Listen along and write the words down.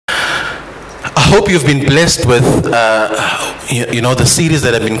hope you've been blessed with, the series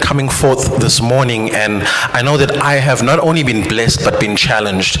that have been coming forth this morning. And I know that I have not only been blessed, but been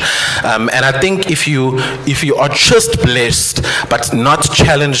challenged. And I think if you are just blessed, but not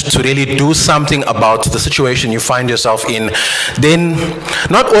challenged to really do something about the situation you find yourself in, then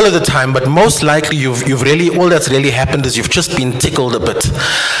not all of the time, but most likely you've really, all that's really happened is you've just been tickled a bit.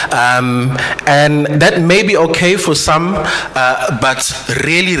 And that may be okay for some, but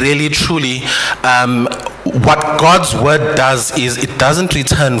really, really, truly, what God's word does is it doesn't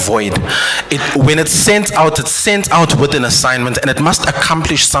return void. When it's sent out with an assignment, and it must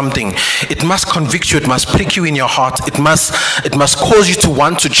accomplish something. It must convict you, it must prick you in your heart, it must cause you to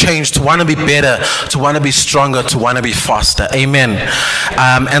want to change, to want to be better, to want to be stronger, to want to be faster. Amen.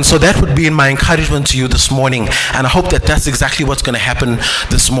 And so that would be my encouragement to you this morning, and I hope that that's exactly what's going to happen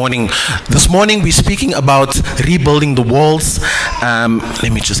this morning. This morning we're speaking about rebuilding the walls.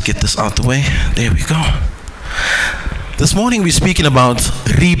 Let me just get this out the way. There we go. This morning we're speaking about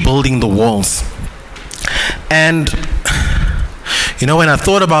rebuilding the walls. And when I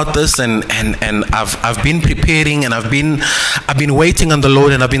thought about this, and I've been preparing, and I've been waiting on the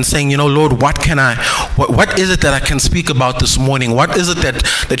Lord, and I've been saying, Lord, what is it that I can speak about this morning? What is it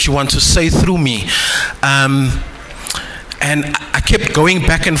that you want to say through me? And I kept going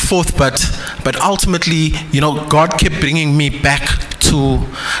back and forth, but ultimately, God kept bringing me back to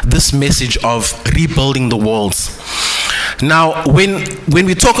this message of rebuilding the walls. Now, when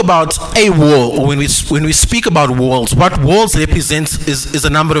we talk about a wall, or when we speak about walls, what walls represent is a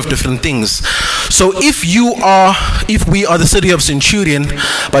number of different things. So if we are the city of Centurion,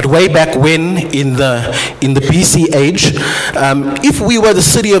 but way back when in the BC age, if we were the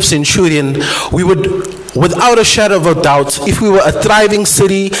city of Centurion, we would, without a shadow of a doubt, if we were a thriving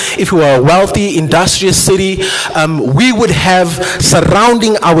city, if we were a wealthy, industrious city, we would have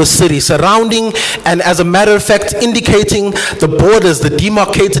surrounding our city, and as a matter of fact, indicating the borders, the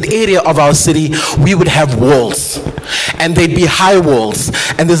demarcated area of our city, we would have walls. And they'd be high walls.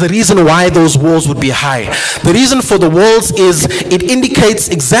 And there's a reason why those walls would be high. The reason for the walls is it indicates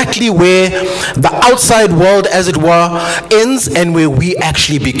exactly where the outside world, as it were, ends and where we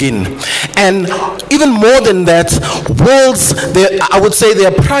actually begin. And even more than that, walls, I would say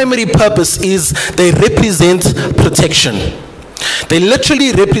their primary purpose is they represent protection. They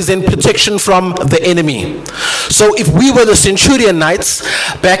literally represent protection from the enemy. So if we were the Centurion Knights,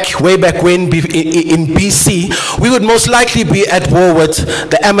 way back when in BC, we would most likely be at war with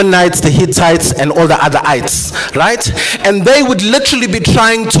the Ammonites, the Hittites, and all the other ites, right? And they would literally be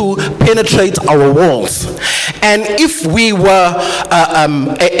trying to penetrate our walls. And if we were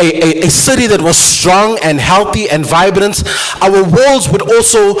a city that was strong and healthy and vibrant, our walls would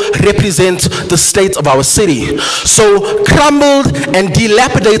also represent the state of our city. So crumbled and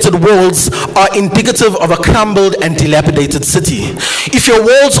dilapidated walls are indicative of a crumbled and dilapidated city. If your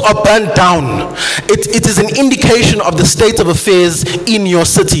walls are burnt down, it is an indication of the state of affairs in your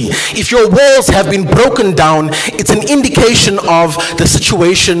city. If your walls have been broken down, it's an indication of the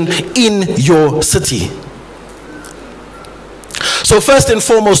situation in your city. So first and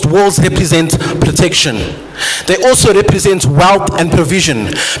foremost, walls represent protection. They also represent wealth and provision.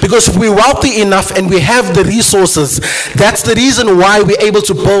 Because if we're wealthy enough and we have the resources, that's the reason why we're able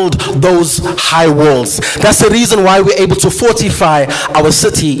to build those high walls. That's the reason why we're able to fortify our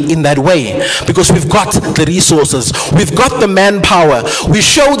city in that way. Because we've got the resources. We've got the manpower. We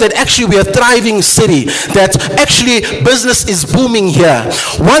show that actually we're a thriving city. That actually business is booming here.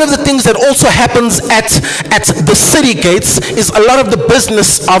 One of the things that also happens at the city gates is a lot of the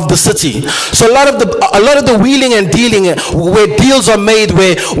business of the city. So a lot of the wheeling and dealing, where deals are made,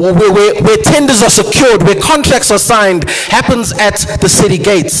 where tenders are secured, where contracts are signed, happens at the city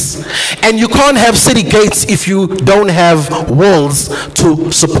gates. And you can't have city gates if you don't have walls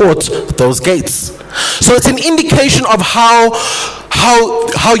to support those gates. So it's an indication of how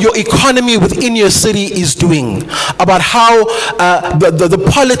your economy within your city is doing, about how the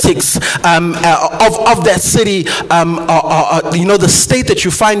politics of that city, the state that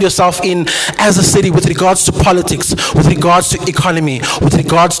you find yourself in as a city with regards to politics, with regards to economy, with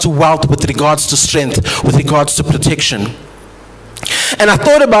regards to wealth, with regards to strength, with regards to protection. And I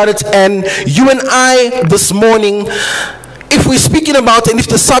thought about it, and you and I this morning, if we're speaking about, and if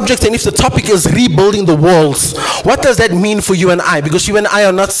the subject and if the topic is rebuilding the walls, what does that mean for you and I? Because you and I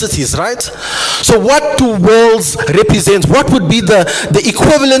are not cities, right? So what do walls represent? What would be the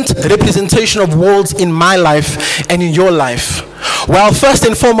equivalent representation of walls in my life and in your life? Well, first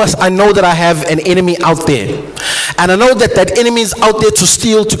and foremost, I know that I have an enemy out there. And I know that that enemy is out there to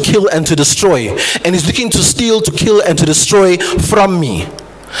steal, to kill, and to destroy. And he's looking to steal, to kill, and to destroy from me.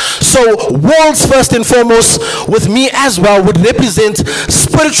 So walls, first and foremost, with me as well, would represent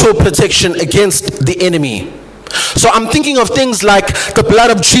spiritual protection against the enemy. So I'm thinking of things like the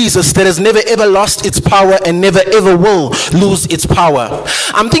blood of Jesus that has never ever lost its power and never ever will lose its power.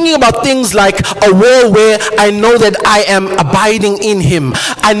 I'm thinking about things like a wall where I know that I am abiding in him.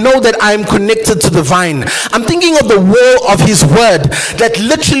 I know that I am connected to the vine. I'm thinking of the wall of his word that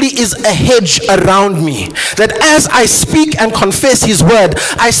literally is a hedge around me. That as I speak and confess his word,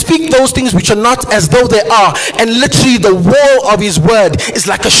 I speak those things which are not as though they are. And literally the wall of his word is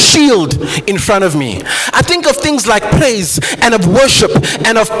like a shield in front of me. I think of things like praise and of worship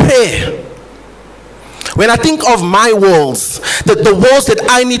and of prayer. When I think of my walls, the walls that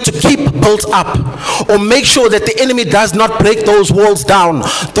I need to keep built up or make sure that the enemy does not break those walls down,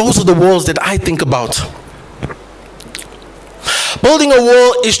 those are the walls that I think about. Building a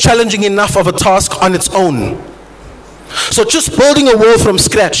wall is challenging enough of a task on its own. So just building a wall from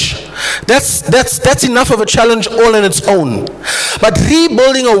scratch, that's enough of a challenge all on its own. But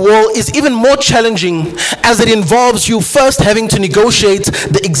rebuilding a wall is even more challenging, as it involves you first having to negotiate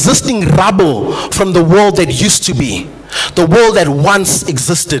the existing rubble from the wall that used to be, the wall that once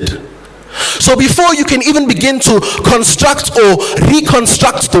existed. So before you can even begin to construct or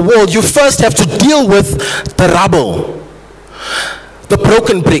reconstruct the wall, you first have to deal with the rubble, the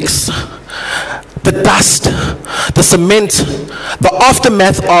broken bricks, the dust, the cement, the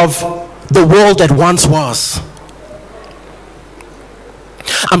aftermath of the world that once was.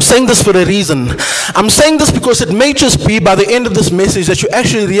 I'm saying this for a reason. I'm saying this because it may just be by the end of this message that you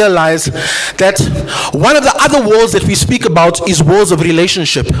actually realize that one of the other walls that we speak about is walls of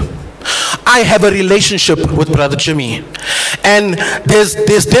relationship. I have a relationship with Brother Jimmy, and there's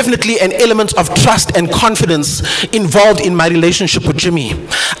definitely an element of trust and confidence involved in my relationship with Jimmy.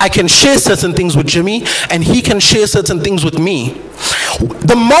 I can share certain things with Jimmy, and he can share certain things with me.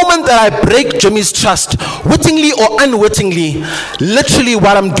 The moment that I break Jimmy's trust, wittingly or unwittingly, literally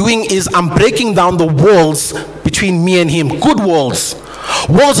what I'm doing is I'm breaking down the walls between me and him. Good walls.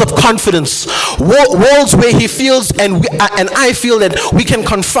 Walls of confidence, walls where he feels and I feel that we can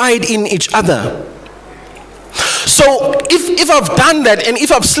confide in each other. So if I've done that, and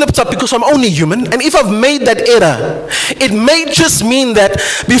if I've slipped up, because I'm only human, and if I've made that error, it may just mean that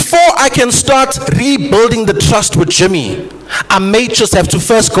before I can start rebuilding the trust with Jimmy, I may just have to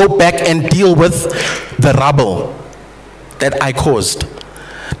first go back and deal with the rubble that I caused.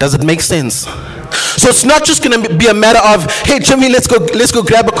 Does it make sense? So it's not just going to be a matter of, hey Jimmy, let's go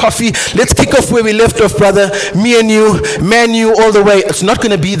grab a coffee, let's kick off where we left off, brother, me and you, man, you, all the way. It's not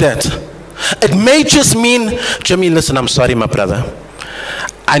going to be that. It may just mean, Jimmy, listen, I'm sorry, my brother.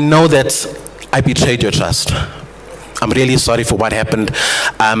 I know that I betrayed your trust. I'm really sorry for what happened.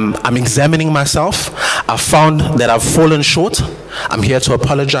 I'm examining myself. I've found that I've fallen short. I'm here to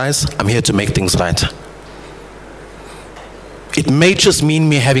apologize. I'm here to make things right. It may just mean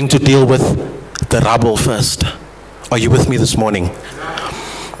me having to deal with the rubble first. Are you with me this morning?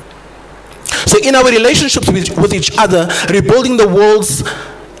 So in our relationships with each other, rebuilding the walls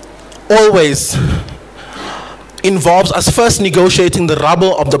always involves us first negotiating the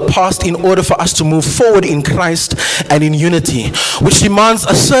rubble of the past in order for us to move forward in Christ and in unity, which demands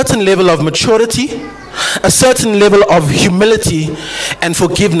a certain level of maturity, a certain level of humility and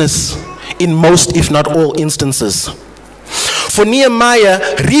forgiveness in most, if not all, instances. For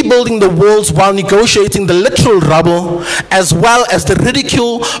Nehemiah, rebuilding the walls while negotiating the literal rubble as well as the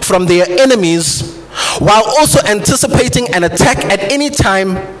ridicule from their enemies, while also anticipating an attack at any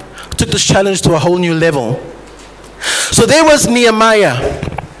time, took this challenge to a whole new level. So there was Nehemiah,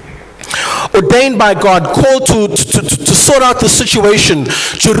 ordained by God, called to sort out the situation.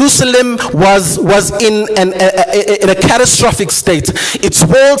 Jerusalem was in a catastrophic state. Its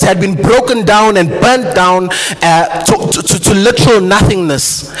walls had been broken down and burnt down to literal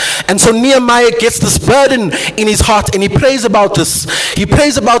nothingness. And so Nehemiah gets this burden in his heart, and he prays about this. He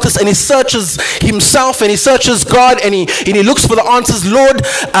prays about this, and he searches himself, and he searches God, and he looks for the answers. Lord,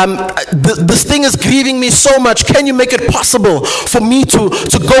 this thing is grieving me so much. Can you make it possible for me to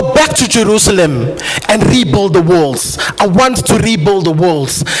go back to Jerusalem and rebuild the walls? I want to rebuild the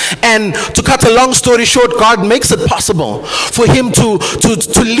walls. And to cut a long story short, God makes it possible for him to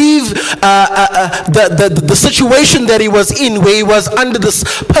leave the situation that he was in, where he was under this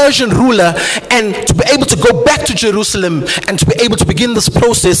Persian ruler, and to be able to go back to Jerusalem and to be able to begin this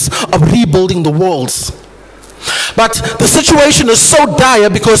process of rebuilding the walls. But the situation is so dire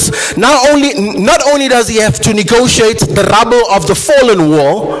because not only does he have to negotiate the rubble of the fallen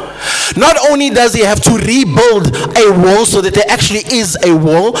wall, not only does he have to rebuild a wall so that there actually is a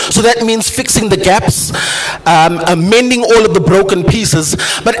wall, so that means fixing the gaps, mending all of the broken pieces,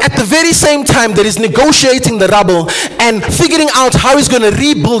 but at the very same time that he's negotiating the rubble and figuring out how he's going to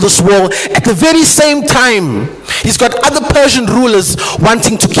rebuild this wall, at the very same time he's got other Persian rulers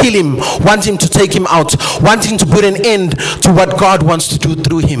wanting to kill him, wanting to take him out, wanting to put an end to what God wants to do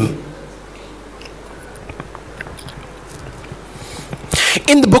through him.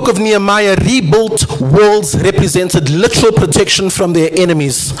 In the book of Nehemiah, rebuilt walls represented literal protection from their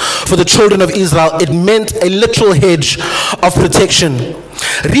enemies. For the children of Israel, it meant a literal hedge of protection.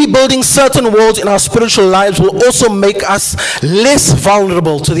 Rebuilding certain walls in our spiritual lives will also make us less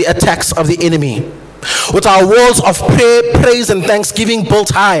vulnerable to the attacks of the enemy. With our walls of prayer, praise, and thanksgiving built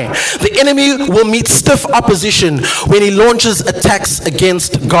high, the enemy will meet stiff opposition when he launches attacks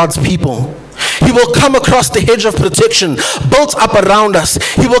against God's people. He will come across the hedge of protection built up around us.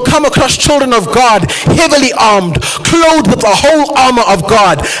 He will come across children of God, heavily armed, clothed with the whole armor of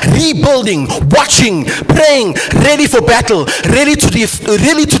God, rebuilding, watching, praying, ready for battle, ready to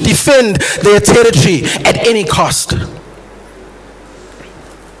defend their territory at any cost.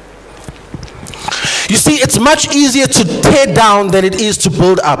 You see, it's much easier to tear down than it is to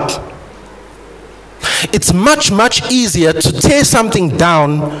build up. It's much easier to tear something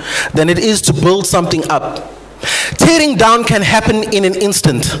down than it is to build something up. Tearing down can happen in an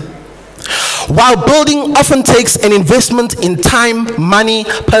instant, while building often takes an investment in time, money,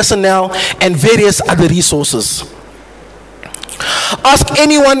 personnel, and various other resources. Ask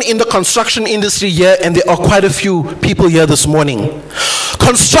anyone in the construction industry here, and there are quite a few people here this morning.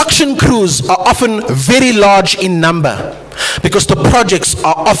 Construction crews are often very large in number because the projects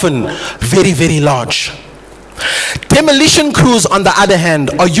are often very large. Demolition crews, on the other hand,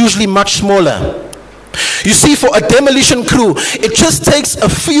 are usually much smaller. You see, for a demolition crew, it just takes a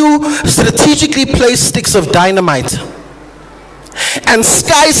few strategically placed sticks of dynamite, and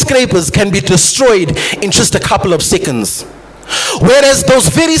skyscrapers can be destroyed in just a couple of seconds. Whereas those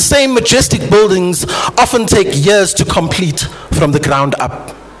very same majestic buildings often take years to complete from the ground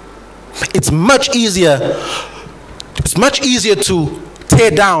up. It's much easier to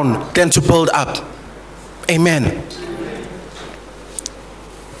tear down than to build up. Amen.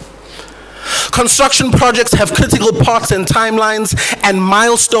 Construction projects have critical parts and timelines and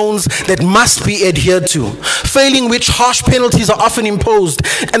milestones that must be adhered to, failing which harsh penalties are often imposed,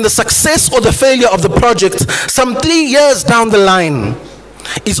 and the success or the failure of the project some 3 years down the line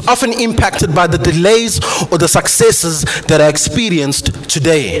is often impacted by the delays or the successes that are experienced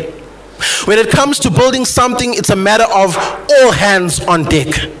today. When it comes to building something, it's a matter of all hands on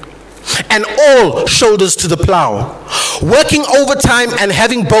deck and all shoulders to the plow. Working overtime and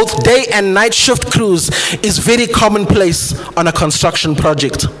having both day and night shift crews is very commonplace on a construction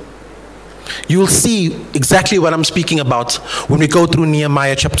project. You'll see exactly what I'm speaking about when we go through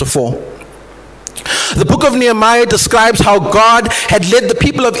Nehemiah chapter 4. The book of Nehemiah describes how God had led the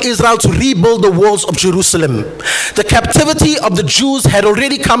people of Israel to rebuild the walls of Jerusalem. The captivity of the Jews had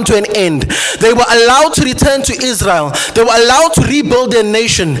already come to an end. They were allowed to return to Israel. They were allowed to rebuild their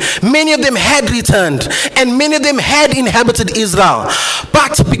nation. Many of them had returned, and many of them had inhabited Israel.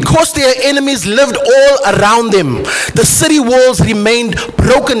 But because their enemies lived all around them, the city walls remained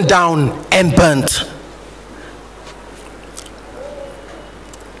broken down and burnt.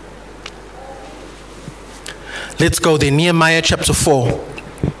 Let's go there. Nehemiah chapter 4.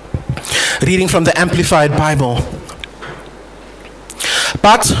 Reading from the Amplified Bible.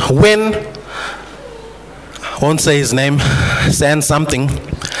 But when, I won't say his name, San something,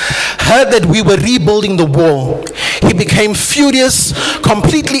 heard that we were rebuilding the wall, he became furious,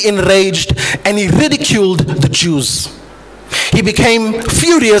 completely enraged, and he ridiculed the Jews. He became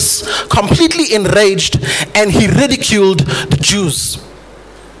furious, completely enraged, and he ridiculed the Jews.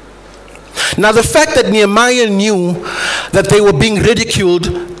 Now, the fact that Nehemiah knew that they were being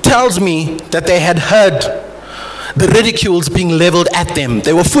ridiculed tells me that they had heard the ridicules being leveled at them.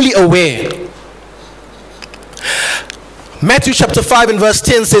 They were fully aware. Matthew chapter 5 and verse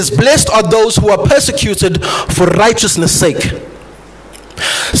 10 says, "Blessed are those who are persecuted for righteousness' sake."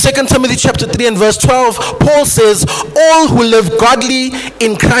 2 Timothy chapter 3 and verse 12, Paul says, "All who live godly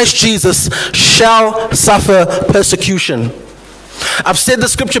in Christ Jesus shall suffer persecution." I've said the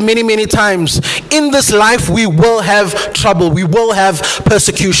scripture many times. In this life we will have trouble, we will have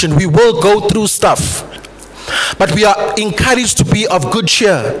persecution, we will go through stuff. But we are encouraged to be of good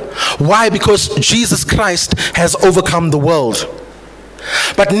cheer. Why? Because Jesus Christ has overcome the world.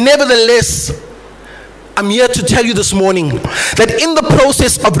 But nevertheless, I'm here to tell you this morning that in the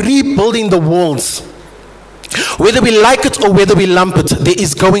process of rebuilding the walls, whether we like it or whether we lump it, there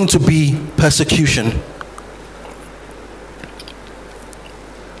is going to be persecution.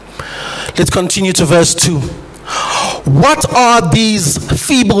 Let's continue to verse 2. What are these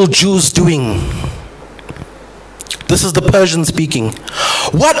feeble Jews doing? This is the Persian speaking.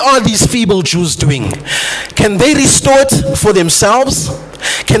 What are these feeble Jews doing? Can they restore it for themselves?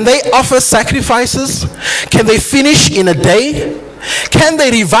 Can they offer sacrifices? Can they finish in a day? Can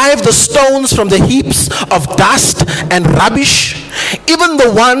they revive the stones from the heaps of dust and rubbish, even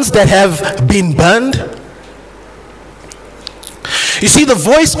the ones that have been burned? You see, the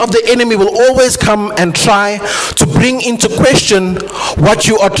voice of the enemy will always come and try to bring into question what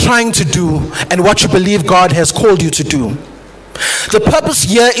you are trying to do and what you believe God has called you to do. The purpose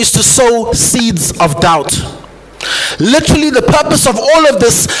here is to sow seeds of doubt. Literally, the purpose of all of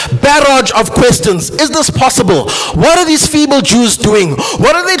this barrage of questions. Is this possible? What are these feeble Jews doing?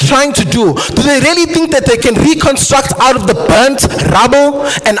 What are they trying to do? Do they really think that they can reconstruct out of the burnt rubble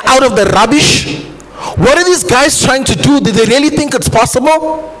and out of the rubbish? What are these guys trying to do? Do they really think it's possible?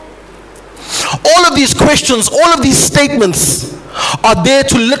 All of these questions, all of these statements are there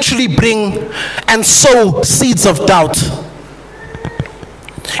to literally bring and sow seeds of doubt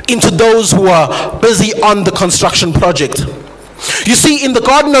into those who are busy on the construction project. You see, in the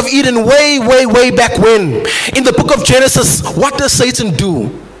Garden of Eden, way back when, in the book of Genesis, what does Satan do?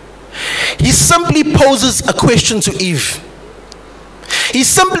 He simply poses a question to Eve. He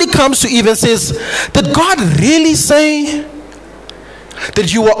simply comes to Eve and says, did God really say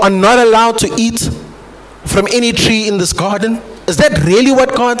that you are not allowed to eat from any tree in this garden? Is that really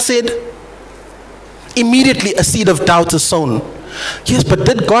what God said? Immediately a seed of doubt is sown. Yes, but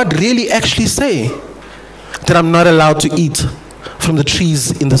did God really actually say that I'm not allowed to eat from the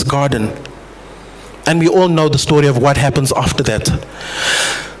trees in this garden? And we all know the story of what happens after that.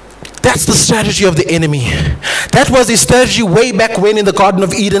 That's the strategy of the enemy. That was his strategy way back when in the Garden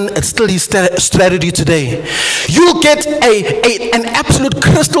of Eden. It's still his strategy today. You'll get an absolute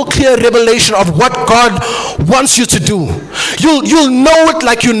crystal clear revelation of what God wants you to do. You'll know it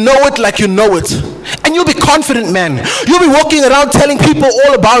like you know it like you know it. And you'll be confident, man. You'll be walking around telling people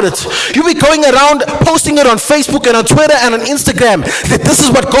all about it. You'll be going around posting it on Facebook and on Twitter and on Instagram that this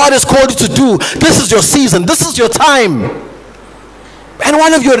is what God has called you to do. This is your season. This is your time. And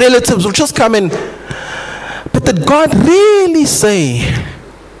one of your relatives will just come in. But did God really say?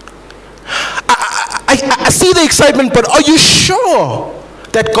 I see the excitement, but are you sure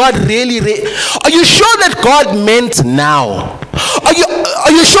that God really are you sure that God meant now?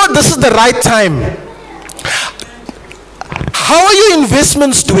 Are you sure this is the right time? How are your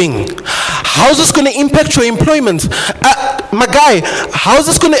investments doing? How is this going to impact your employment? My guy, how is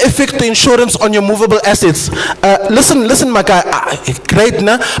this going to affect the insurance on your movable assets? Listen, my guy, great,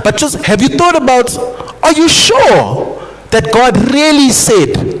 nah? But just have you thought about, are you sure that God really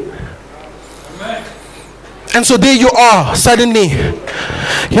said? And so there you are, suddenly.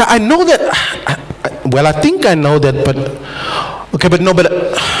 Yeah, I know that. Well, I think I know that, but okay, but no, but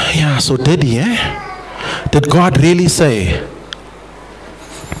yeah, so did he, eh? Did God really say?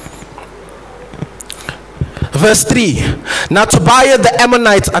 Verse 3. Now Tobiah the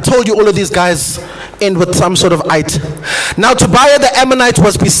Ammonite, I told you all of these guys end with some sort of it. Now Tobiah the Ammonite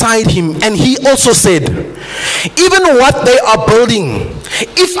was beside him, and he also said, even what they are building,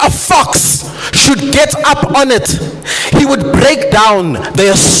 if a fox should get up on it, he would break down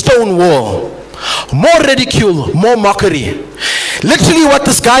their stone wall. More ridicule, more mockery. Literally what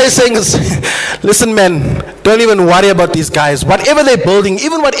this guy is saying is, listen man, don't even worry about these guys. Whatever they're building,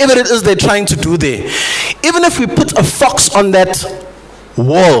 even whatever it is they're trying to do there, even if we put a fox on that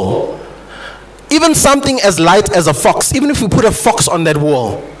wall, even something as light as a fox, even if we put a fox on that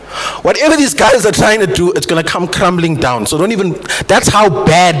wall, whatever these guys are trying to do, it's going to come crumbling down. So don't even, that's how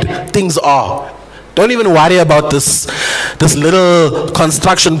bad things are. Don't even worry about this little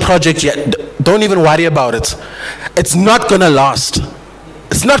construction project yet. Don't even worry about it. It's not going to last.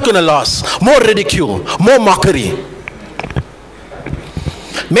 It's not going to last. More ridicule, more mockery.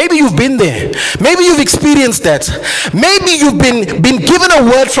 Maybe you've been there. Maybe you've experienced that. Maybe you've been given a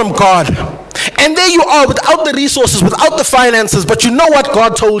word from God. And there you are without the resources, without the finances, but you know what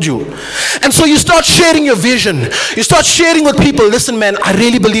God told you. And so you start sharing your vision. You start sharing with people, listen man, I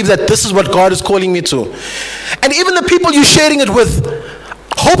really believe that this is what God is calling me to. And even the people you're sharing it with,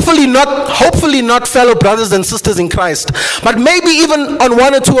 hopefully not fellow brothers and sisters in Christ, but maybe even on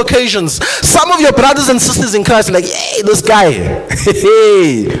one or two occasions, some of your brothers and sisters in Christ are like, hey, this guy,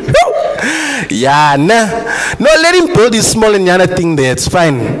 hey, Yeah, nah. No, let him build his small and yana thing there. It's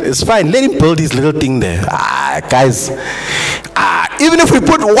fine. It's fine. Let him build his little thing there. Guys. Even if we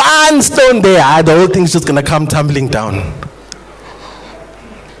put one stone there, the whole thing's just gonna come tumbling down.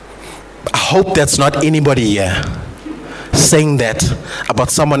 I hope that's not anybody here saying that about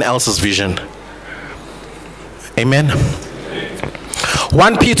someone else's vision. Amen.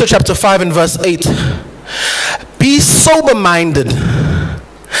 1 Peter chapter 5 and verse 8. Be sober-minded.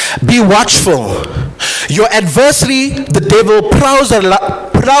 Be watchful. Your adversary, the devil, prowls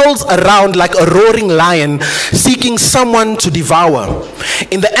around like a roaring lion, seeking someone to devour.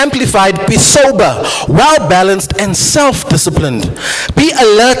 In the Amplified, be sober, well-balanced, and self-disciplined. Be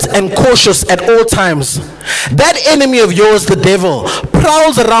alert and cautious at all times. That enemy of yours, the devil,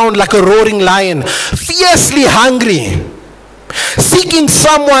 prowls around like a roaring lion, fiercely hungry, seeking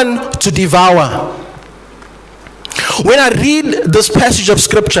someone to devour. When I read this passage of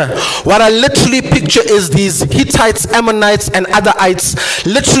scripture, what I literally picture is these Hittites, Ammonites, and otherites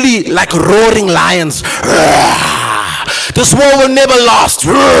literally like roaring lions. This war will never last.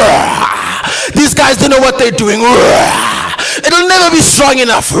 These guys don't know what they're doing. It'll never be strong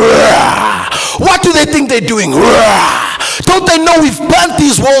enough. What do they think they're doing? Don't they know we've burnt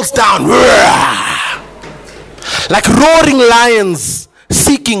these walls down? Like roaring lions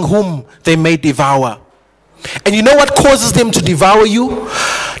seeking whom they may devour. And you know what causes them to devour you?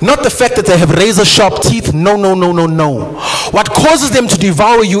 Not the fact that they have razor sharp teeth. No. What causes them to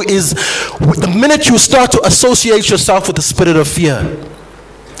devour you is the minute you start to associate yourself with the spirit of fear.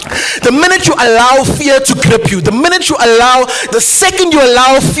 The minute you allow fear to grip you, the second you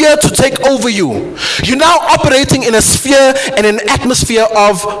allow fear to take over you, you're now operating in a sphere and an atmosphere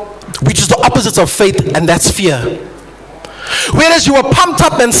of, which is the opposites of faith, and that's fear. Whereas you were pumped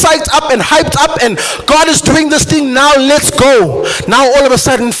up and psyched up and hyped up and God is doing this thing, now let's go. Now all of a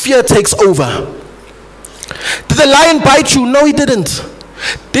sudden fear takes over. Did the lion bite you? No, he didn't.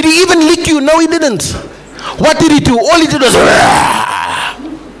 Did he even lick you? No, he didn't. What did he do? All he did was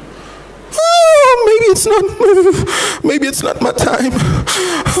maybe it's not my time,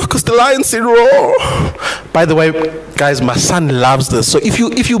 because the lion said roar. By the way, guys, my son loves this. So if you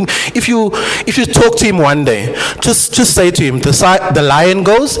talk to him one day, just say to him, the lion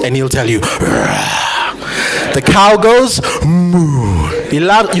goes, and he'll tell you. The cow goes moo. He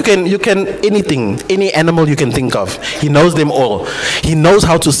loves, you can anything, any animal you can think of. He knows them all. He knows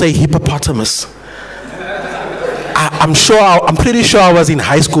how to say hippopotamus. I'm pretty sure I was in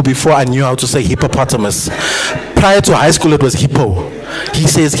high school before I knew how to say hippopotamus. Prior to high school, it was hippo. He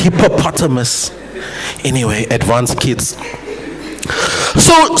says hippopotamus. Anyway, advanced kids.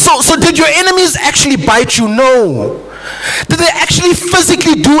 So did your enemies actually bite you? No. Did they actually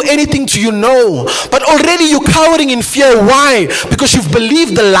physically do anything to you? No. But already you're cowering in fear. Why? Because you've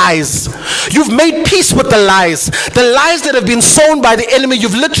believed the lies. You've made peace with the lies. The lies that have been sown by the enemy,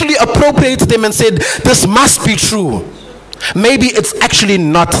 you've literally appropriated them and said, this must be true. Maybe it's actually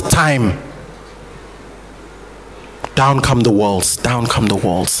not time. Down come the walls. Down come the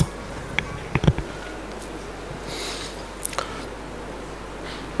walls.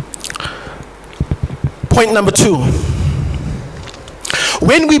 Point number 2.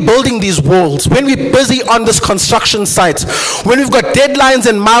 When we're building these walls, when we're busy on this construction site, when we've got deadlines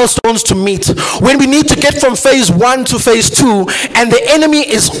and milestones to meet, when we need to get from phase 1 to phase 2, and the enemy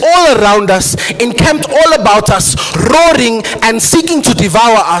is all around us, encamped all about us, roaring and seeking to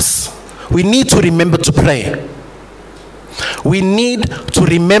devour us, we need to remember to pray. We need to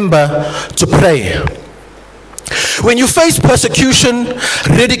remember to pray. When you face persecution,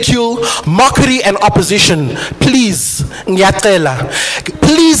 ridicule, mockery, and opposition, please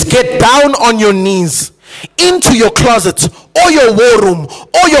get down on your knees into your closet or your war room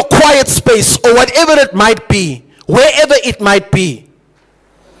or your quiet space or whatever it might be, wherever it might be,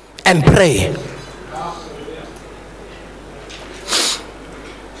 and pray.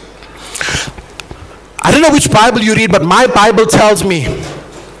 I don't know which Bible you read, but my Bible tells me,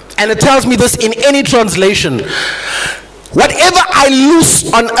 and it tells me this in any translation, whatever I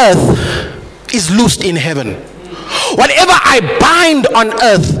loose on earth is loosed in heaven. Whatever I bind on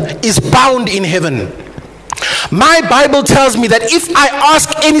earth is bound in heaven. My Bible tells me that if I ask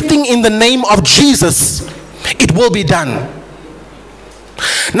anything in the name of Jesus, it will be done.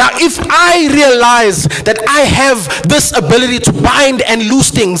 Now, if I realize that I have this ability to bind and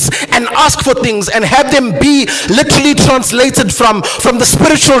loose things and ask for things and have them be literally translated from the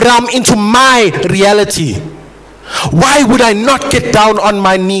spiritual realm into my reality, why would I not get down on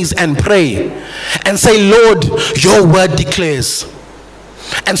my knees and pray and say, Lord, your word declares.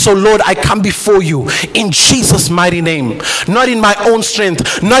 And so, Lord, I come before you in Jesus' mighty name, not in my own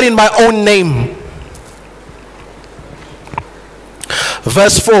strength, not in my own name.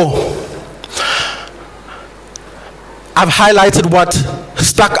 Verse 4. I've highlighted what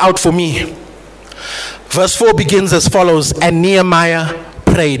stuck out for me. Verse 4 begins as follows: and Nehemiah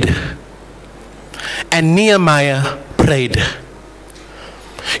prayed. And Nehemiah prayed.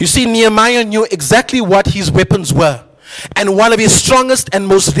 You see, Nehemiah knew exactly what his weapons were. And one of his strongest and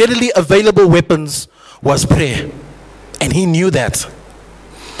most readily available weapons was prayer. And he knew that.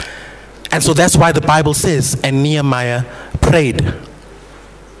 And so that's why the Bible says, and Nehemiah prayed.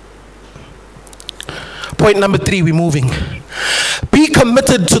 Point number 3, we're moving. Be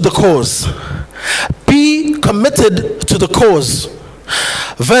committed to the cause. Be committed to the cause.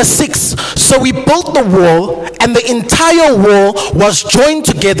 Verse 6, so we built the wall, and the entire wall was joined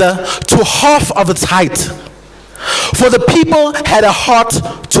together to half of its height. For the people had a heart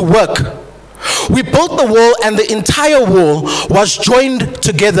to work. We built the wall, and the entire wall was joined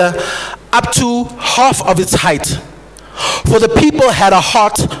together up to half of its height. For the people had a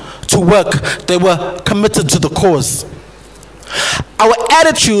heart to work. They were committed to the cause. Our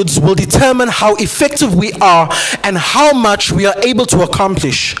attitudes will determine how effective we are and how much we are able to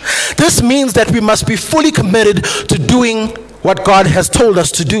accomplish. This means that we must be fully committed to doing what God has told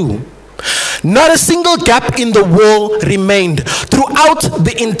us to do. Not a single gap in the wall remained throughout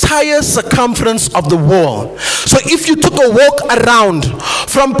the entire circumference of the wall. So if you took a walk around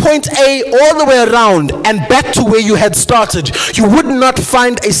from point A all the way around and back to where you had started, you would not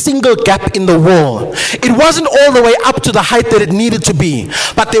find a single gap in the wall. It wasn't all the way up to the height that it needed to be,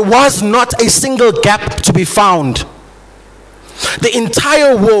 but there was not a single gap to be found. The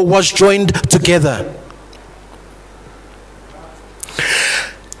entire wall was joined together.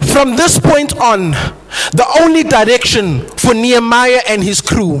 From this point on, the only direction for Nehemiah and his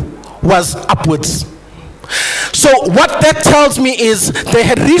crew was upwards. So what that tells me is they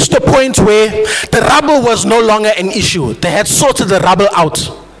had reached a point where the rubble was no longer an issue. They had sorted the rubble out.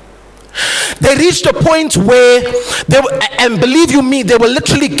 They reached a point where and believe you me, there were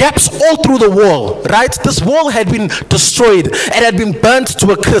literally gaps all through the wall, right? This wall had been destroyed. It had been burnt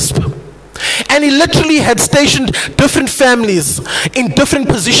to a crisp. And he literally had stationed different families in different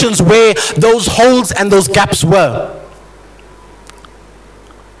positions where those holes and those gaps were.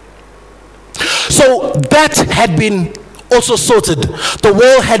 So that had been also sorted. The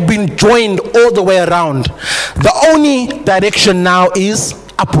wall had been joined all the way around. The only direction now is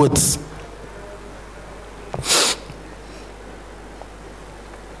upwards.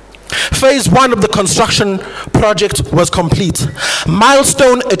 Phase 1 of the construction project was complete.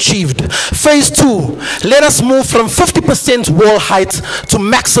 Milestone achieved. Phase 2, let us move from 50% wall height to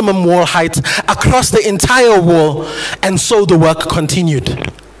maximum wall height across the entire wall, and so the work continued.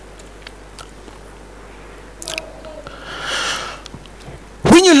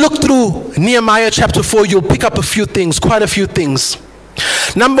 When you look through Nehemiah chapter 4, you'll pick up a few things, quite a few things.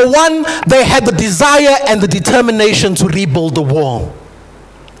 Number 1, they had the desire and the determination to rebuild the wall.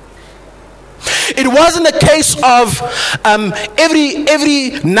 It wasn't a case of every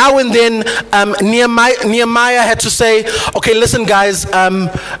now and then Nehemiah had to say, okay, listen guys,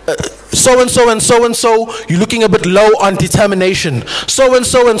 so and so and so and so, you're looking a bit low on determination. So and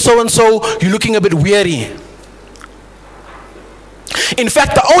so and so and so, you're looking a bit weary. In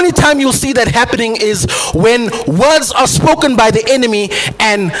fact, the only time you'll see that happening is when words are spoken by the enemy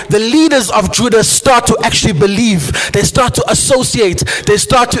and the leaders of Judah start to actually believe. They start to associate. They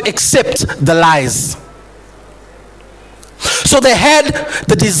start to accept the lies. So they had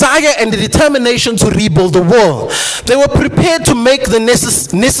the desire and the determination to rebuild the wall. They were prepared to make the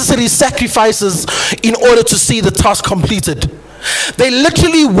necessary sacrifices in order to see the task completed. They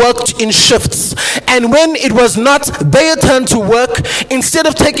literally worked in shifts, and when it was not their turn to work, instead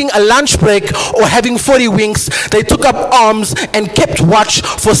of taking a lunch break or having 40 winks, they took up arms and kept watch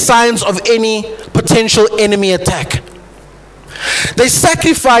for signs of any potential enemy attack. They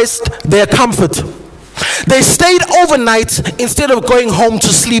sacrificed their comfort. They stayed overnight instead of going home to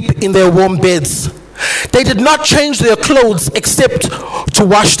sleep in their warm beds. They did not change their clothes except to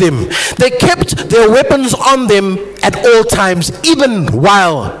wash them. They kept their weapons on them at all times, even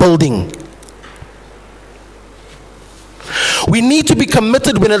while building. We need to be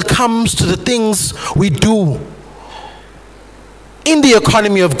committed when it comes to the things we do in the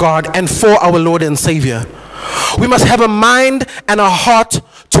economy of God and for our Lord and Savior. We must have a mind and a heart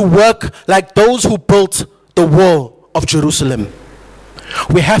to work like those who built the wall of Jerusalem.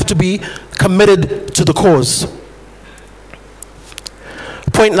 We have to be committed to the cause.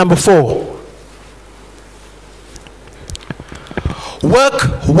 Point number 4.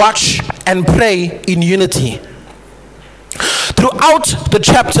 work, watch, and pray in unity. Throughout the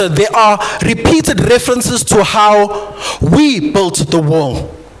chapter, there are repeated references to how we built the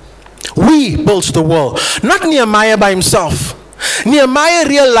wall. We built the wall, not Nehemiah by himself. Nehemiah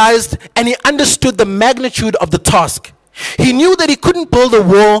realized and he understood the magnitude of the task. He knew that he couldn't build a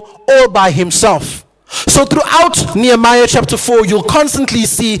wall all by himself. So throughout Nehemiah chapter 4, you'll constantly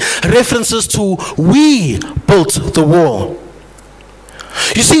see references to we built the wall.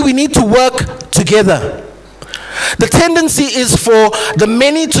 You see, we need to work together. The tendency is for the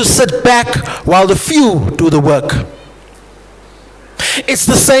many to sit back while the few do the work. It's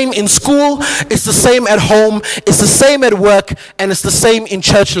the same in school, it's the same at home, it's the same at work, and it's the same in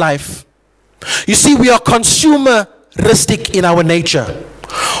church life. You see, we are consumeristic in our nature.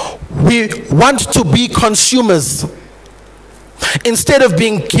 We want to be consumers instead of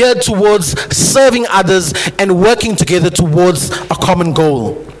being geared towards serving others and working together towards a common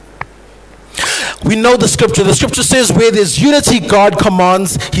goal. We know the scripture. The scripture says where there's unity, God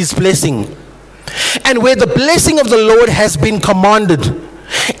commands his blessing. And where the blessing of the Lord has been commanded,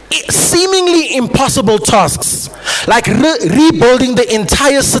 seemingly impossible tasks like rebuilding the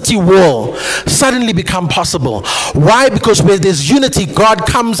entire city wall suddenly become possible. Why? Because where there's unity, God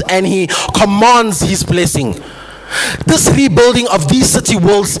comes and he commands his blessing. This rebuilding of these city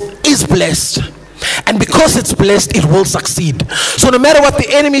walls is blessed. And because it's blessed, it will succeed. So no matter what the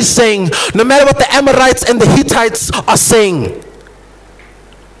enemy is saying, no matter what the Amorites and the Hittites are saying,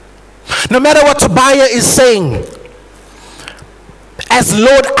 no matter what Tobiah is saying, as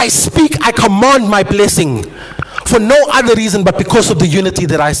Lord, I speak, I command my blessing for no other reason but because of the unity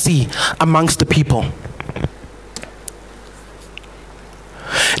that I see amongst the people.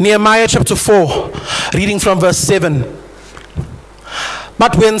 Nehemiah chapter 4, reading from verse 7.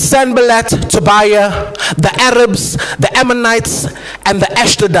 But when Sanballat, Tobiah, the Arabs, the Ammonites, and the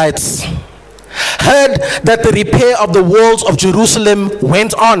Ashdodites heard that the repair of the walls of Jerusalem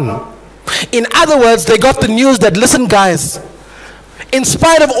went on. In other words, they got the news that, listen guys, in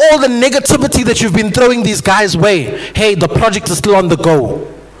spite of all the negativity that you've been throwing these guys' way, hey, the project is still on the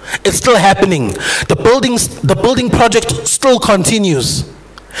go. It's still happening. The building project still continues.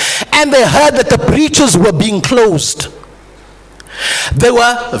 And they heard that the breaches were being closed. They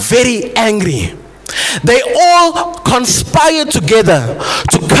were very angry. They all conspired together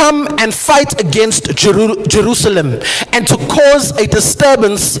to come and fight against Jerusalem and to cause a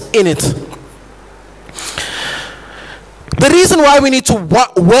disturbance in it. The reason why we need to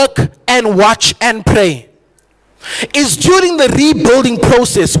work and watch and pray is during the rebuilding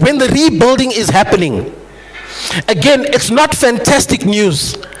process, when the rebuilding is happening. Again, it's not fantastic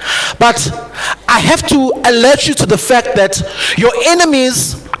news, but I have to alert you to the fact that your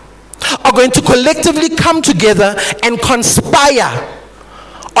enemies are going to collectively come together and conspire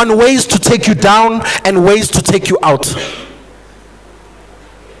on ways to take you down and ways to take you out.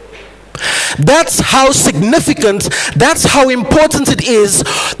 That's how significant, that's how important it is,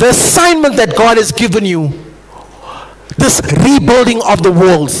 the assignment that God has given you, this rebuilding of the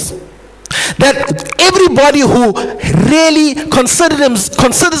walls. That everybody who really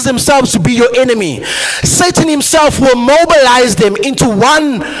considers themselves to be your enemy, Satan himself will mobilize them into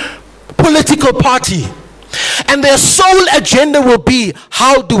one political party, and their sole agenda will be,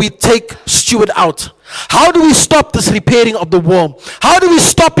 how do we take Stuart out? How do we stop this repairing of the wall? How do we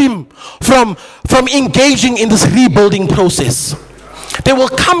stop him from engaging in this rebuilding process? They will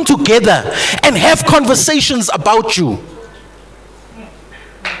come together and have conversations about you.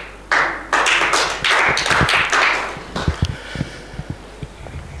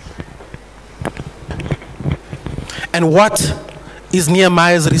 And what is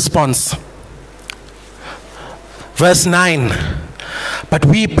Nehemiah's response? Verse 9, but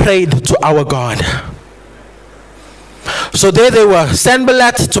we prayed to our God. So there they were,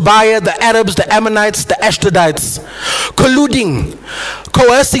 Sanballat, Tobiah, the Arabs, the Ammonites, the Ashdodites, colluding,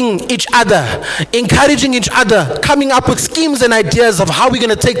 coercing each other, encouraging each other, coming up with schemes and ideas of how we're going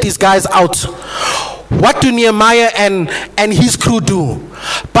to take these guys out. What do Nehemiah and his crew do?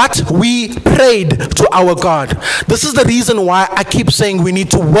 But we prayed to our God. This is the reason why I keep saying we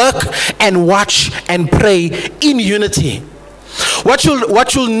need to work and watch and pray in unity. What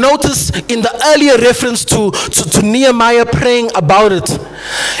you'll notice in the earlier reference to Nehemiah praying about it,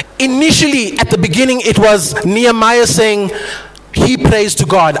 initially at the beginning it was Nehemiah saying he prays to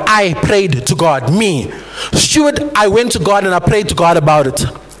God. I prayed to God. Me, Stuart, I went to God and I prayed to God about it.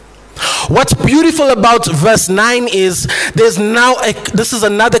 What's beautiful about verse 9 is this is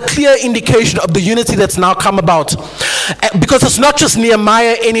another clear indication of the unity that's now come about. Because it's not just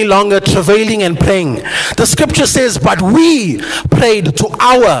Nehemiah any longer travailing and praying. The scripture says, but we prayed to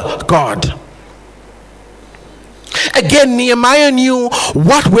our God. Again, Nehemiah knew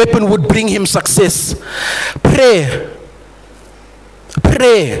what weapon would bring him success. Prayer.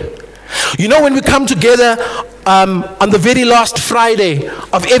 Prayer. You know, when we come together on the very last Friday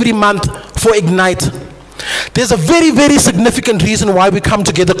of every month for Ignite, there's a very, very significant reason why we come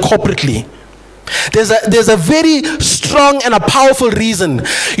together corporately. There's a very strong and a powerful reason.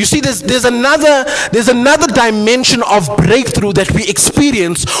 You see, there's another dimension of breakthrough that we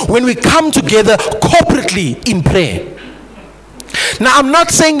experience when we come together corporately in prayer. Now, I'm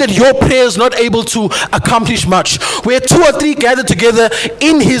not saying that your prayer is not able to accomplish much. Where 2 or 3 gather together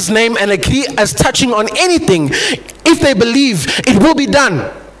in His name and agree as touching on anything, if they believe, it will be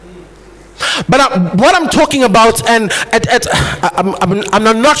done. But what I'm talking about, and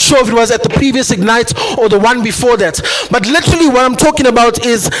I'm not sure if it was at the previous Ignite or the one before that, but literally what I'm talking about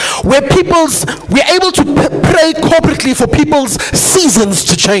is where we're able to pray corporately for people's seasons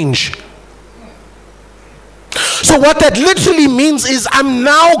to change. So what that literally means is I'm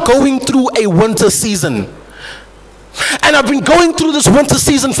now going through a winter season. And I've been going through this winter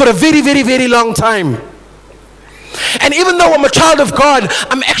season for a very, very, very long time. And even though I'm a child of God,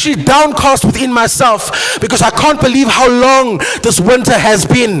 I'm actually downcast within myself because I can't believe how long this winter has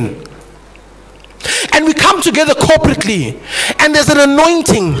been. And we come together corporately, and there's an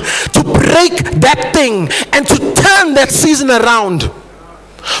anointing to break that thing and to turn that season around.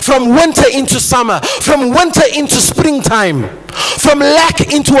 From winter into summer, from winter into springtime, from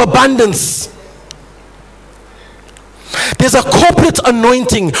lack into abundance. There's a corporate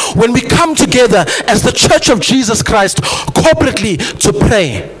anointing when we come together as the Church of Jesus Christ corporately to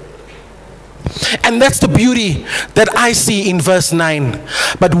pray. And that's the beauty that I see in verse 9.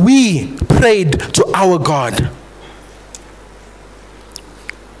 But we prayed to our God.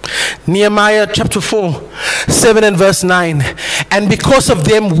 Nehemiah chapter 4, 7 and verse 9. And because of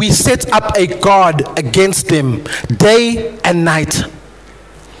them we set up a guard against them day and night.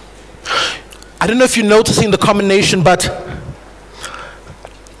 I don't know if you're noticing the combination, but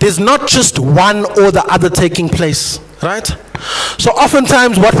there's not just one or the other taking place, right? So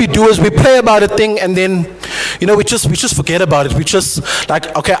oftentimes what we do is we pray about a thing and then, you know, we just forget about it. We just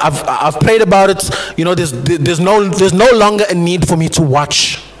like, okay, I've prayed about it. You know, there's no longer a need for me to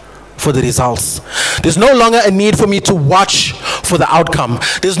watch for the results. There's no longer a need for me to watch for the outcome.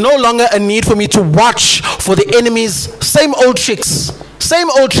 There's no longer a need for me to watch for the enemy's same old tricks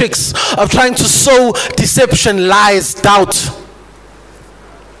of trying to sow deception, lies, doubt.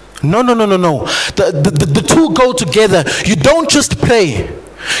 No. The two go together. You don't just pray.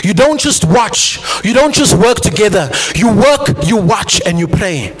 You don't just watch. You don't just work together. You work, you watch, and you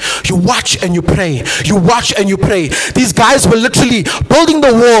pray. You watch and you pray. You watch and you pray. These guys were literally building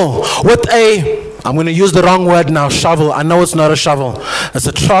the wall with I'm going to use the wrong word now, shovel. I know it's not a shovel. It's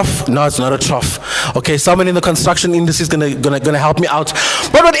a trough. No, it's not a trough. Okay, someone in the construction industry is gonna help me out.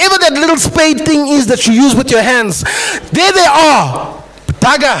 But whatever that little spade thing is that you use with your hands, there they are.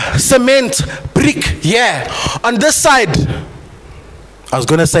 Dagger, cement, brick, yeah. On this side, I was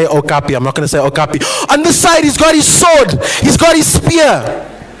going to say Okapi. I'm not going to say Okapi. On this side, he's got his sword. He's got his spear.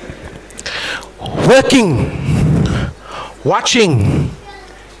 Working. Watching.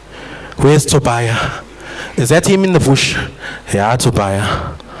 Where's Tobiah? Is that him in the bush? Yeah,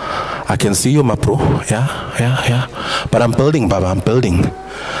 Tobiah. I can see you, my bro. Yeah. But I'm building, Baba. I'm building.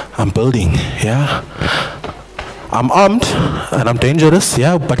 Yeah. I'm armed and I'm dangerous.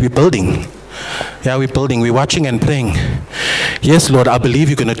 Yeah, but we're building. Yeah, we're building. We're watching and praying. Yes, Lord, I believe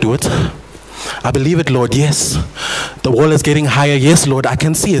you're going to do it. I believe it, Lord. Yes. The wall is getting higher. Yes, Lord, I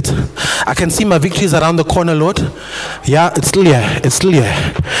can see it. I can see my victories around the corner, Lord. Yeah, it's still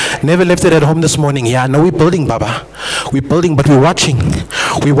here. Never left it at home this morning. Yeah, no, we're building, Baba. We're building, but we're watching.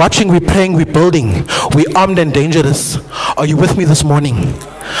 We're praying, we're building. We're armed and dangerous. Are you with me this morning?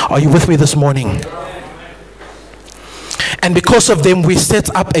 And because of them, we set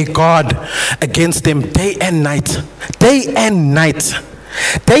up a guard against them day and night. Day and night.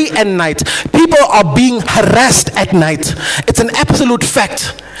 People are being harassed at night. It's an absolute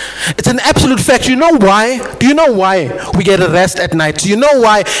fact. You know why? Do you know why we get harassed at night? Do you know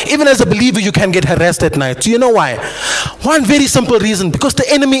why? Even as a believer, you can get harassed at night. Do you know why? One very simple reason. Because the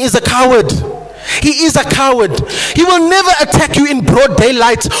enemy is a coward. He is a coward. He will never attack you in broad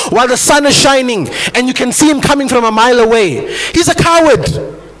daylight while the sun is shining and you can see him coming from a mile away. He's a coward.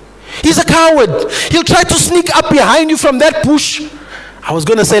 He'll try to sneak up behind you from that bush I was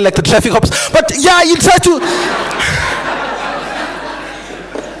going to say like the traffic cops, but yeah, you try to.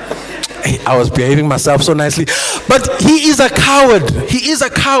 I was behaving myself so nicely. But he is a coward. He is a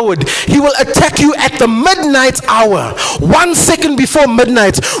coward. He will attack you at the midnight hour. 1 second before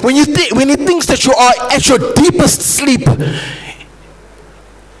midnight. When he thinks that you are at your deepest sleep.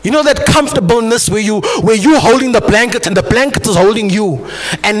 You know that comfortableness where you're holding the blanket and the blanket is holding you.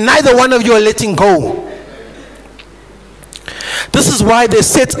 And neither one of you are letting go. This is why they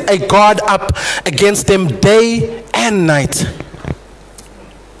set a guard up against them day and night.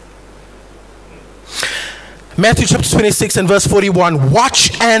 Matthew chapter 26 and verse 41.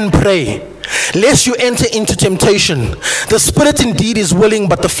 Watch and pray, lest you enter into temptation. The spirit indeed is willing,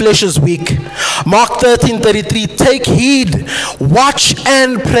 but the flesh is weak. Mark 13:33. Take heed, watch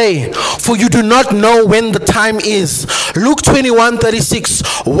and pray, for you do not know when the time is. Luke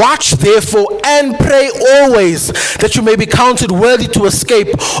 21:36. Watch therefore and pray always, that you may be counted worthy to escape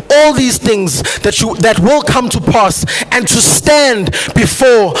all these things that will come to pass, and to stand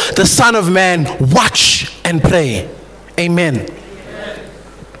before the Son of Man. Watch and pray. Amen.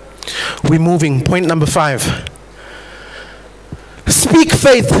 We're moving. Point number 5. Speak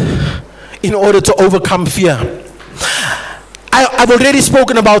faith in order to overcome fear. I've already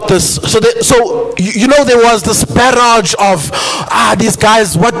spoken about this. So you know there was this barrage of these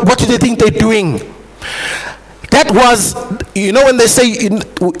guys. What do they think they're doing? That was, you know, when they say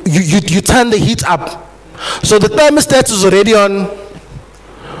you turn the heat up. So the thermostat is already on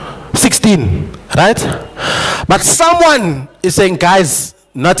 16, right? But someone is saying, guys,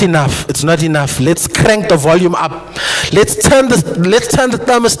 not enough. It's not enough. Let's crank the volume up. Let's turn the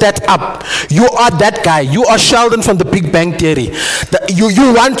thermostat up. You are that guy. You are Sheldon from the Big Bang Theory.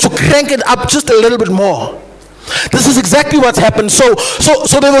 You want to crank it up just a little bit more. This is exactly what's happened. So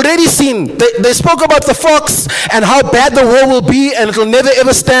they've already seen. They spoke about the fox and how bad the wall will be and it will never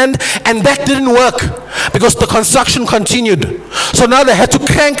ever stand, and that didn't work because the construction continued. So now they had to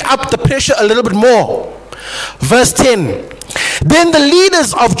crank up the pressure a little bit more. Verse 10. Then the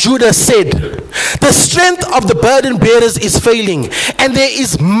leaders of Judah said, the strength of the burden bearers is failing, and there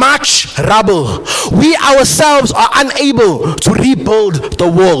is much rubble. We ourselves are unable to rebuild the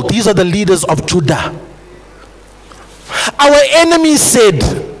wall. These are the leaders of Judah. Our enemies said,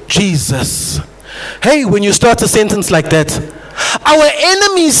 Jesus. Hey, when you start a sentence like that, our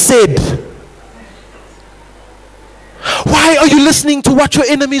enemies said, why are you listening to what your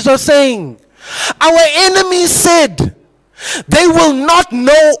enemies are saying? Our enemies said, they will not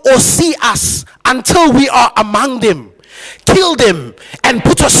know or see us until we are among them. Kill them and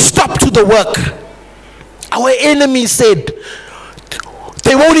put a stop to the work. Our enemies said,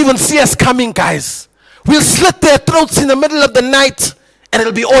 they won't even see us coming, guys. We'll slit their throats in the middle of the night and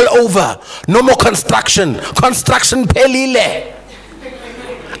it'll be all over. No more construction. Construction pelile.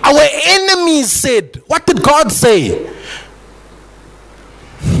 Our enemies said, what did God say?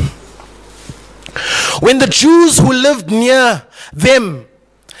 When the Jews who lived near them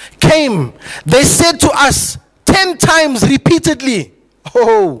came, they said to us 10 times repeatedly,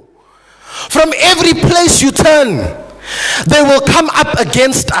 from every place you turn, they will come up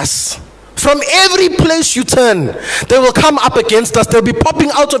against us. From every place you turn, they will come up against us. They'll be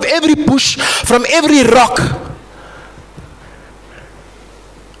popping out of every bush, from every rock.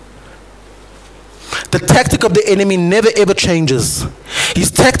 The tactic of the enemy never ever changes.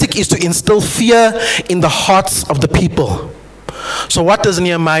 His tactic is to instill fear in the hearts of the people. So what does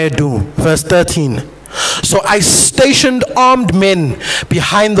Nehemiah do? Verse 13. So I stationed armed men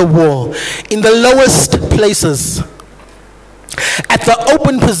behind the wall in the lowest places, at the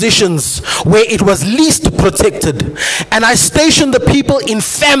open positions where it was least protected, and I stationed the people in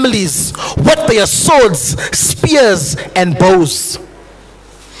families with their swords, spears, and bows.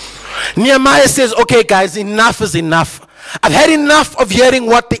 Nehemiah says, okay guys, enough is enough. I've had enough of hearing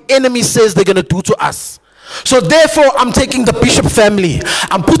what the enemy says they're going to do to us. So therefore, I'm taking the bishop family.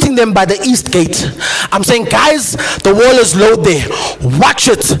 I'm putting them by the east gate. I'm saying, guys, the wall is low there. Watch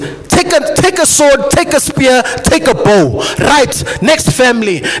it. Take a sword, take a spear, take a bow. Right, next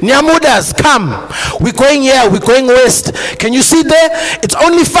family. Nyamudas, come. We're going here, we're going west. Can you see there? It's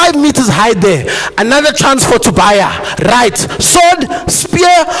only 5 meters high there. Another chance for Tobiah. Right, sword,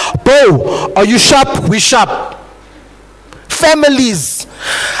 spear, bow. Are you sharp? We sharp. Families.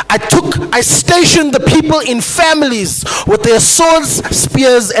 I stationed the people in families with their swords,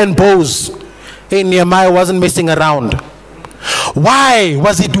 spears, and bows. Hey, Nehemiah wasn't messing around. Why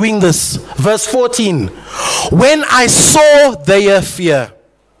was he doing this? Verse 14. When I saw their fear.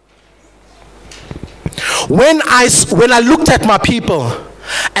 When I looked at my people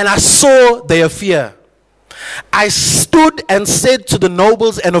and I saw their fear, I stood and said to the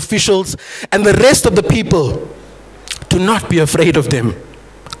nobles and officials and the rest of the people, do not be afraid of them.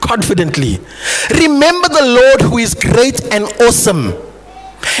 Confidently, remember the Lord who is great and awesome.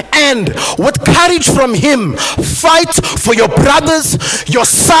 And with courage from him, fight for your brothers, your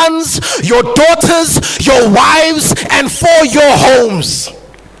sons, your daughters, your wives, and for your homes.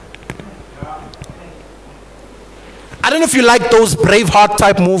 I don't know if you like those Braveheart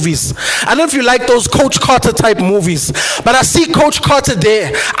type movies. I don't know if you like those Coach Carter type movies. But I see Coach Carter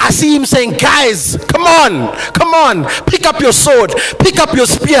there. I see him saying, guys, come on, pick up your sword, pick up your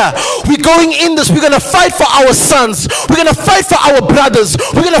spear. We're going in this. We're going to fight for our sons. We're going to fight for our brothers.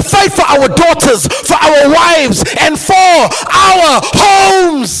 We're going to fight for our daughters, for our wives, and for our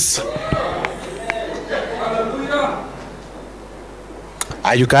homes.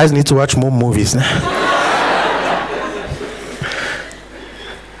 You guys need to watch more movies.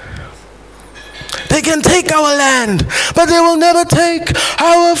 They can take our land, but they will never take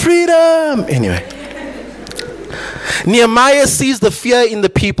our freedom. Anyway, Nehemiah sees the fear in the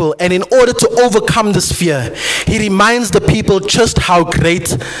people, and in order to overcome this fear, he reminds the people just how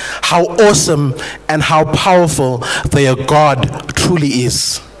great, how awesome, and how powerful their God truly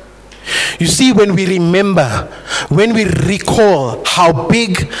is. You see, when we remember, when we recall how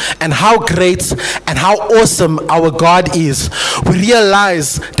big and how great and how awesome our God is, we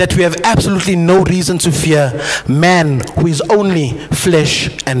realize that we have absolutely no reason to fear man who is only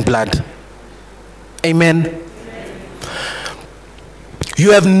flesh and blood. Amen.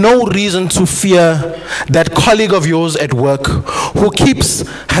 You have no reason to fear that colleague of yours at work who keeps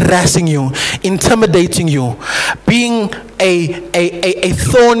harassing you, intimidating you, being a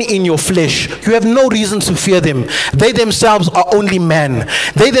thorn in your flesh. You have no reason to fear them. They themselves are only man.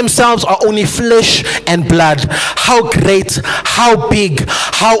 They themselves are only flesh and blood. How great, how big,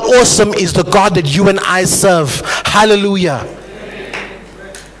 how awesome is the God that you and I serve. Hallelujah.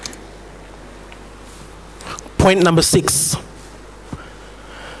 Point number 6.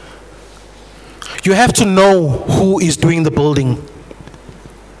 You have to know who is doing the building.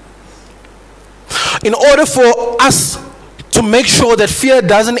 In order for us to make sure that fear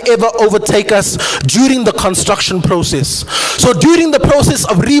doesn't ever overtake us during the construction process. So during the process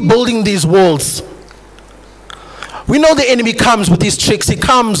of rebuilding these walls, we know the enemy comes with his tricks, he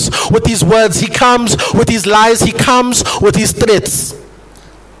comes with his words, he comes with his lies, he comes with his threats.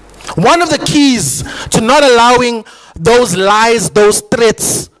 One of the keys to not allowing those lies, those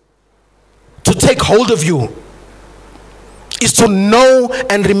threats to take hold of you is to know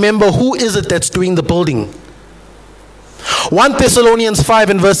and remember who is it that's doing the building. 1 Thessalonians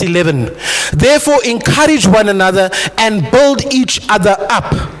 5 and verse 11. Therefore encourage one another and build each other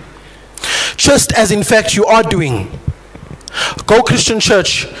up, just as in fact you are doing. Go Christian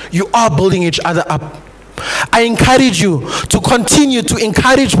Church, you are building each other up. I encourage you to continue to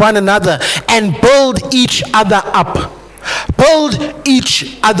encourage one another and build each other up. Build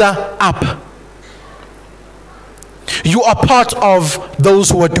each other up. You are part of those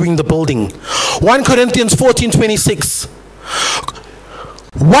who are doing the building. 1 Corinthians 14:26.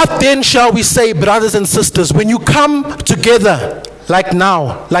 What then shall we say, brothers and sisters, when you come together like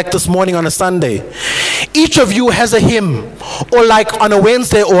now, like this morning on a Sunday? Each of you has a hymn, or like on a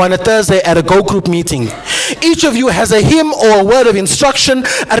Wednesday or on a Thursday at a Go Group meeting. Each of you has a hymn or a word of instruction,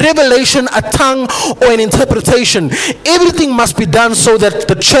 a revelation, a tongue, or an interpretation. Everything must be done so that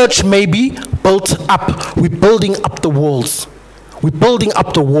the church may be built up. We're building up the walls. We're building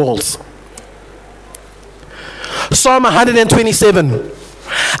up the walls. Psalm 127.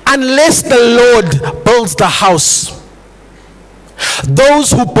 Unless the Lord builds the house,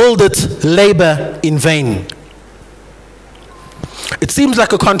 those who build it labor in vain. It seems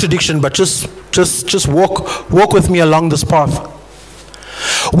like a contradiction, but just walk with me along this path.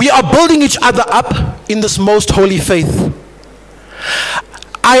 We are building each other up in this most holy faith.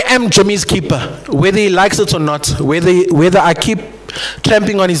 I am Jimmy's keeper, whether he likes it or not, whether I keep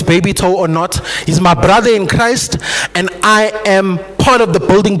tramping on his baby toe or not. He's my brother in Christ, and I am part of the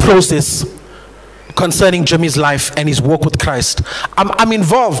building process concerning Jimmy's life and his walk with Christ. I'm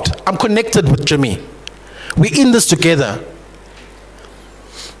involved. I'm connected with Jimmy. We're in this together.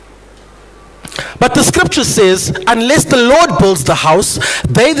 But the scripture says, unless the Lord builds the house,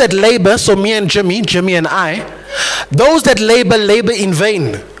 they that labor, so me and Jimmy and I, those that labor in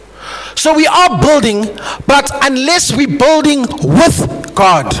vain. So we are building, but unless we're building with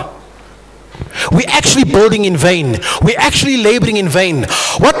God, we're actually building in vain. We're actually laboring in vain.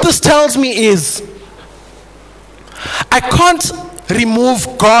 What this tells me is, I can't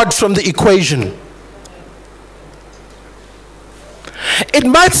remove God from the equation. It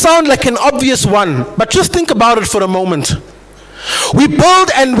might sound like an obvious one, but just think about it for a moment. We build,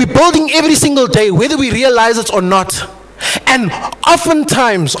 and we're building every single day, whether we realize it or not. And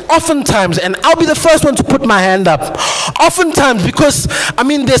oftentimes, and I'll be the first one to put my hand up, oftentimes, because,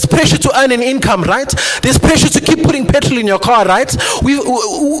 there's pressure to earn an income, right? There's pressure to keep putting petrol in your car, right?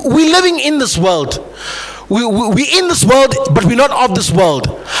 We're living in this world. We're in this world, but we're not of this world,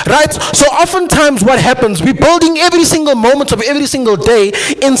 right? So oftentimes what happens, we're building every single moment of every single day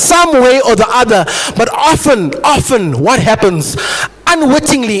in some way or the other. But often what happens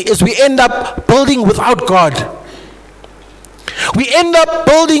unwittingly is we end up building without God. We end up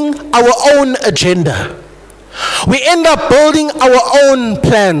building our own agenda. We end up building our own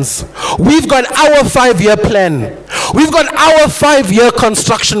plans. We've got our 5-year plan. We've got our 5-year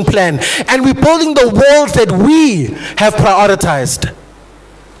construction plan. And we're building the walls that we have prioritized.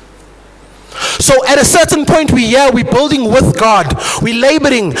 So at a certain point, we're building with God. We're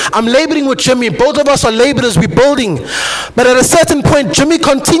laboring. I'm laboring with Jimmy. Both of us are laborers. We're building. But at a certain point, Jimmy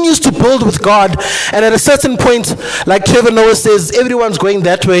continues to build with God. And at a certain point, like Trevor Noah says, everyone's going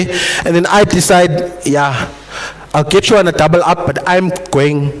that way. And then I decide, I'll get you on a double up, but I'm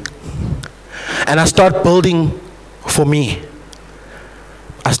going. And I start building for me.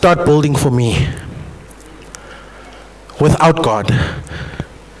 I start building for me. Without God.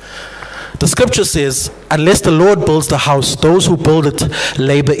 The scripture says, unless the Lord builds the house, those who build it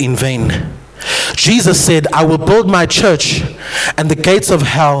labor in vain. Jesus said, I will build my church, and the gates of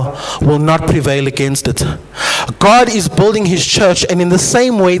hell will not prevail against it. God is building his church, and in the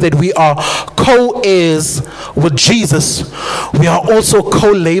same way that we are co-heirs with Jesus, we are also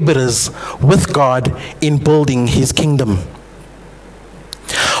co-laborers with God in building his kingdom.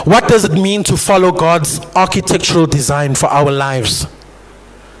 What does it mean to follow God's architectural design for our lives?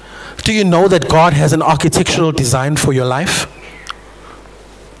 Do you know that God has an architectural design for your life?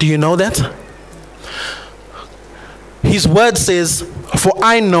 Do you know that? His word says, for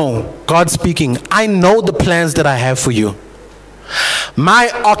I know, God speaking, I know the plans that I have for you.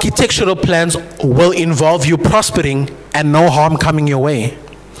 My architectural plans will involve you prospering and no harm coming your way.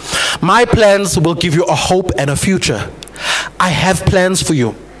 My plans will give you a hope and a future. I have plans for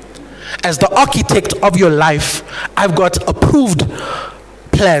you. As the architect of your life, I've got approved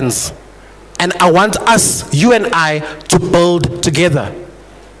plans, and I want us, you and I, to build together.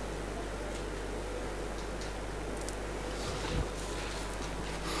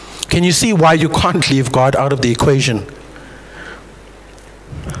 Can you see why you can't leave God out of the equation?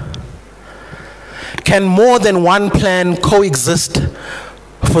 Can more than one plan coexist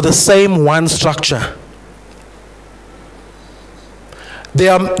for the same one structure?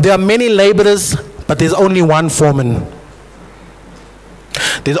 There are many laborers, but there's only one foreman.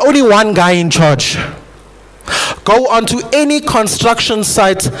 There's only one guy in charge. Go onto any construction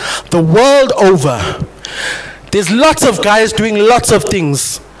site the world over. There's lots of guys doing lots of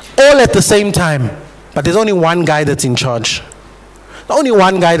things, all at the same time. But there's only one guy that's in charge. Only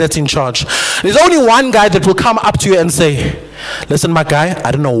one guy that's in charge. There's only one guy that will come up to you and say, listen, my guy,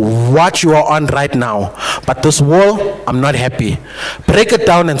 I don't know what you are on right now, but this wall, I'm not happy. Break it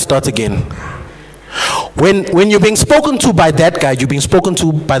down and start again. When you're being spoken to by that guy, you're being spoken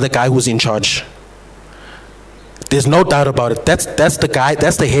to by the guy who's in charge. There's no doubt about it. That's the guy,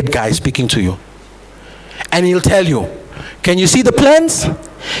 that's the head guy speaking to you. And he'll tell you, can you see the plans?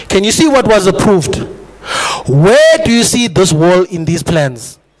 Can you see what was approved? Where do you see this wall in these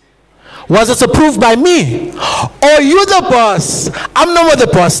plans? Was it approved by me? Or you the boss? I'm no more the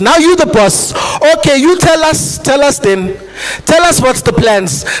boss. Now you the boss. Okay, you tell us then. Tell us what's the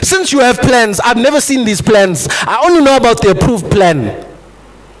plans. Since you have plans, I've never seen these plans. I only know about the approved plan.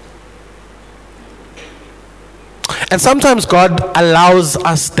 And sometimes God allows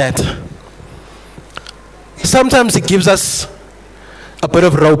us that. Sometimes he gives us a bit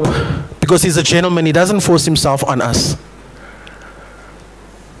of rope because he's a gentleman. He doesn't force himself on us.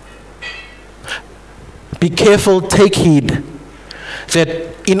 Be careful, take heed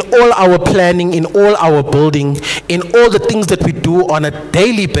that in all our planning, in all our building, in all the things that we do on a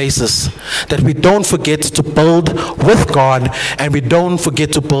daily basis, that we don't forget to build with God and we don't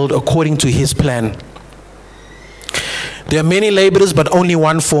forget to build according to his plan. There are many laborers, but only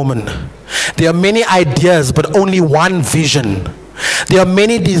one foreman. There are many ideas, but only one vision. There are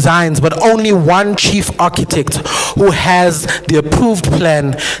many designs, but only one chief architect who has the approved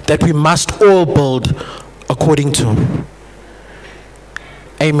plan that we must all build according to.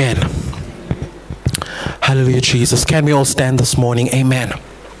 Amen. Hallelujah, Jesus. Can we all stand this morning? Amen.